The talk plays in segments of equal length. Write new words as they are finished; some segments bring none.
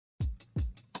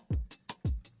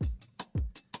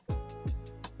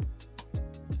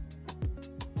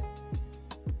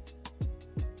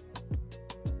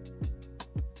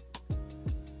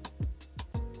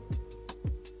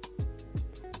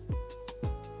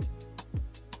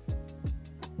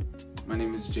My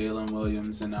name is Jalen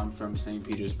Williams and I'm from St.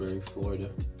 Petersburg,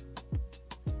 Florida.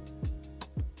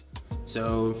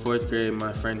 So in 4th grade,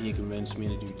 my friend, he convinced me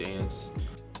to do dance.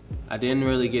 I didn't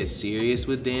really get serious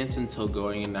with dance until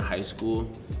going into high school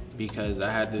because I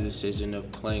had the decision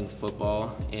of playing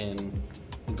football and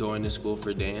going to school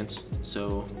for dance.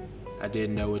 So I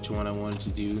didn't know which one I wanted to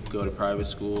do, go to private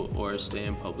school or stay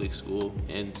in public school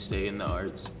and stay in the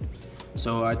arts.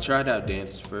 So I tried out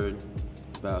dance for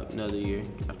about another year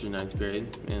after 9th grade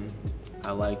and I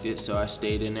liked it, so I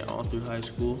stayed in it all through high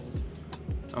school.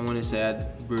 I want to say I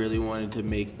really wanted to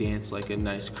make dance like a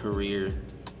nice career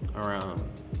around,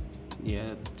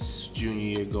 junior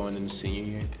year going into senior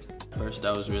year. First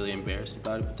I was really embarrassed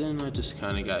about it, but then I just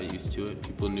kind of got used to it.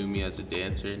 People knew me as a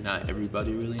dancer. Not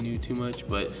everybody really knew too much,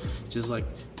 but just like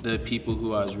the people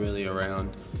who I was really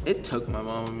around. It took my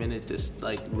mom a minute to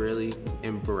like really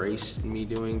embrace me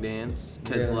doing dance,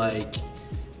 because like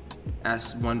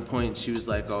at one point she was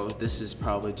like, oh, this is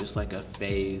probably just like a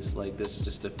phase, like this is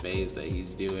just a phase that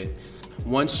he's doing.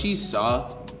 Once she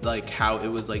saw like how it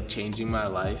was like changing my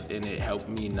life and it helped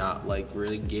me not like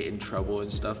really get in trouble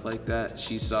and stuff like that,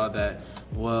 she saw that,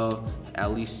 well,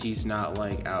 at least he's not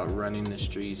like out running the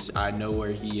streets. I know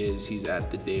where he is. He's at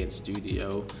the dance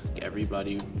studio.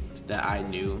 Everybody that I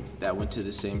knew that went to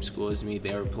the same school as me,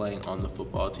 they were playing on the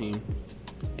football team.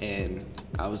 And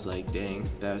I was like, dang,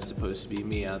 that was supposed to be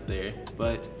me out there.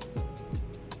 But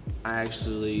I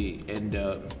actually end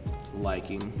up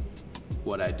liking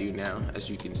what I do now, as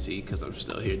you can see, because I'm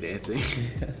still here dancing.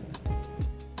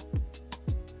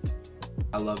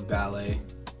 I love ballet.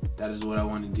 That is what I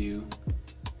want to do.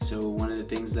 So one of the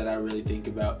things that I really think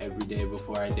about every day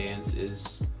before I dance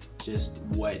is just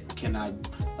what can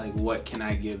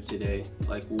I give today?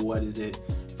 Like, what is it?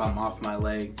 If I'm off my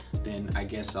leg, then I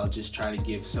guess I'll just try to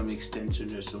give some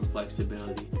extension or some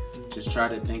flexibility. Just try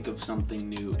to think of something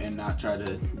new and not try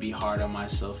to be hard on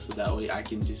myself, so that way I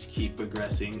can just keep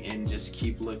progressing and just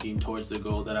keep looking towards the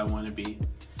goal that I want to be.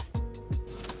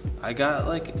 I got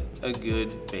like a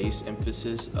good base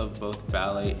emphasis of both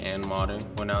ballet and modern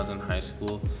when I was in high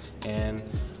school, and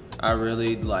I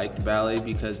really liked ballet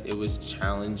because it was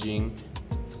challenging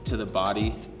to the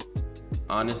body.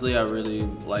 Honestly, I really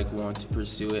want to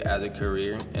pursue it as a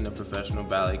career in a professional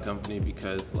ballet company,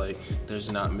 because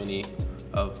there's not many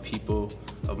of people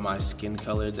of my skin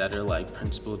color that are like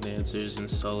principal dancers and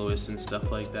soloists and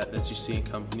stuff like that you see in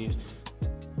companies.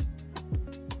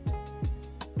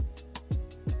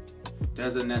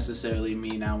 Doesn't necessarily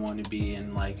mean I want to be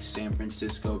in like San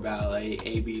Francisco Ballet,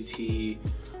 ABT,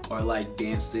 or like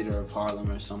Dance Theater of Harlem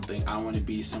or something. I want to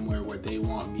be somewhere where they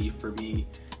want me for me.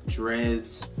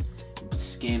 Dreads,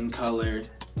 skin color,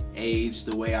 age,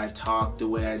 the way I talk, the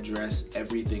way I dress,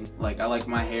 everything. Like, I like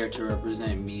my hair to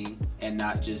represent me, and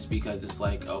not just because it's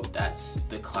like, oh, that's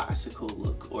the classical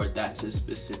look or that's a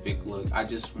specific look. I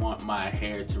just want my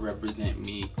hair to represent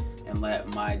me and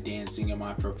let my dancing and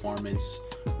my performance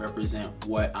represent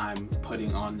what I'm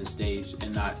putting on the stage,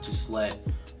 and not just let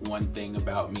one thing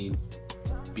about me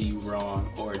be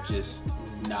wrong or just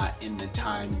not in the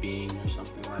time being or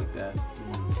something like that.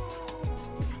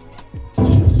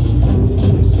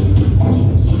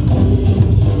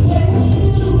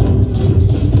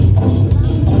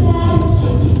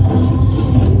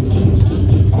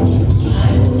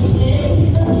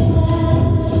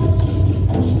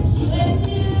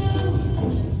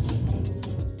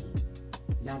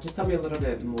 Now, just tell me a little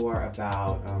bit more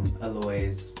about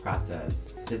Eloy's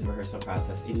process, his rehearsal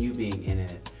process, and you being in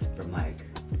it from like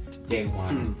day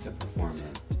one to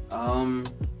performance.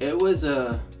 It was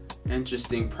a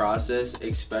interesting process,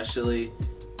 especially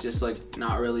just like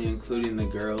not really including the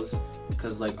girls,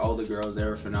 because like all the girls, they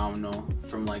were phenomenal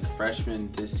from like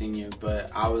freshman to senior,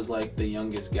 but I was like the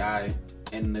youngest guy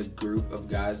in the group of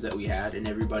guys that we had, and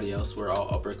everybody else were all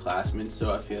upperclassmen,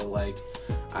 so I feel like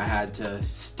I had to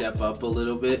step up a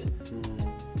little bit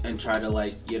and try to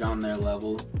like get on their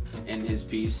level in his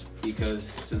piece, because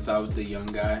since I was the young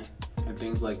guy and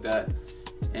things like that.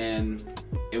 And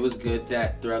it was good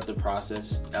that throughout the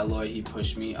process, Eloy, he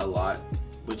pushed me a lot,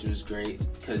 which was great,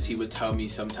 because he would tell me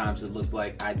sometimes it looked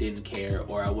like I didn't care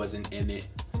or I wasn't in it.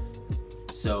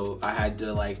 So I had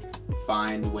to like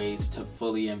find ways to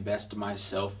fully invest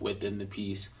myself within the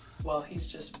piece. Well, he's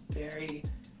just very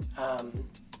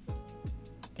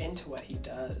into what he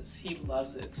does. He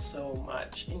loves it so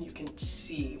much, and you can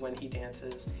see when he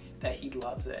dances that he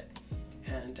loves it.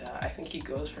 And I think he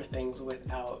goes for things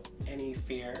without any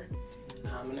fear,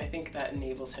 and I think that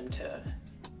enables him to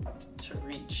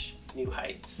reach new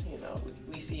heights. You know,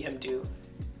 we see him do,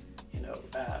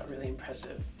 really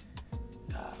impressive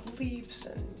leaps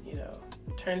and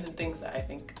turns and things that I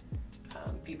think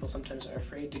people sometimes are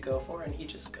afraid to go for, and he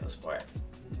just goes for it.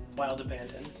 Wild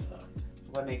abandon. So.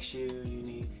 What makes you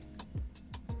unique?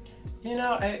 You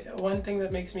know, one thing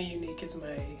that makes me unique is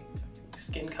my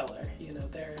skin color. You know,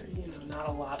 there are not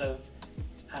a lot of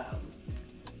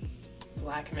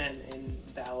black men in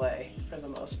ballet for the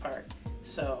most part.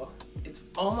 So it's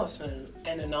almost an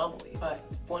anomaly. But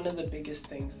one of the biggest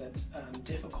things that's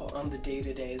difficult on the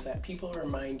day-to-day is that people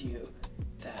remind you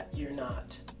that you're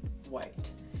not white.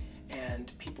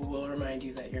 And people will remind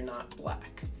you that you're not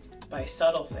black by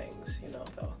subtle things. You know,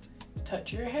 they'll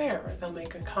touch your hair, or they'll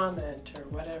make a comment, or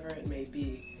whatever it may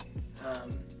be.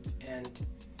 And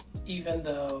even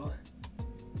though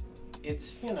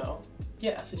it's,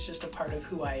 yes, it's just a part of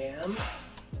who I am,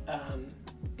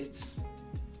 it's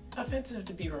offensive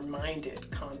to be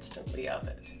reminded constantly of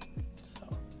it.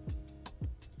 So.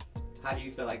 How do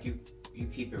you feel like you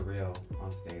keep it real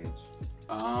on stage?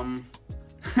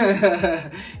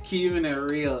 Keeping it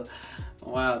real.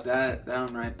 Wow, that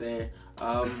one right there.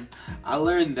 I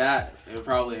learned that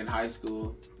probably in high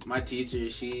school. My teacher,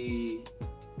 she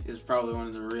is probably one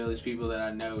of the realest people that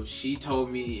I know. She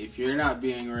told me, if you're not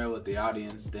being real with the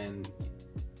audience, then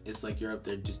it's like you're up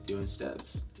there just doing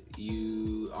steps.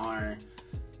 You are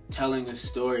telling a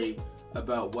story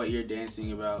about what you're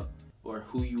dancing about or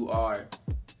who you are.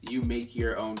 You make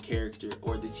your own character,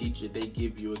 or the teacher, they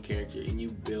give you a character and you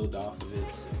build off of it.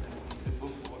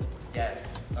 Yes.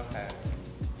 Okay.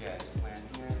 Yeah, just land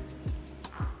here.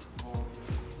 Boom.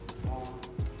 Boom.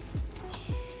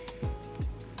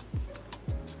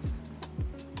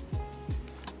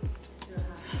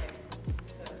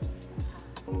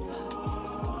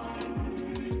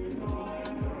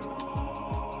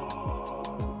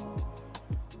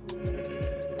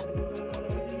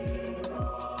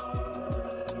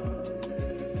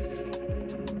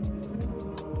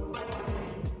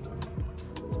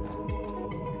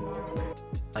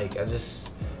 Like,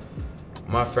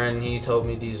 my friend, he told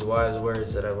me these wise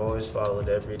words that I've always followed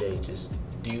every day. Just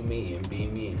do me and be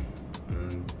me.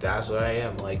 And that's what I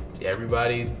am. Like,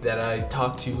 everybody that I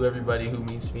talk to, everybody who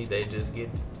meets me, they just get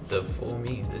the full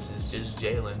me. This is just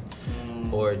Jalen,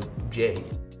 or Jay.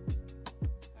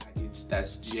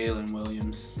 That's Jalen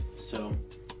Williams. So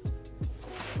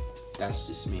that's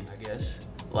just me, I guess.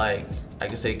 Like, I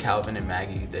could say Calvin and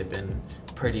Maggie, they've been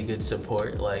pretty good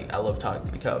support. Like, I love talking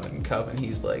to Calvin. Calvin,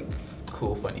 he's like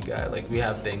cool, funny guy. Like, we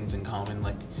have things in common.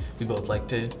 Like, we both like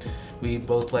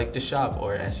to shop,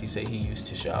 or as he say, he used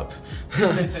to shop.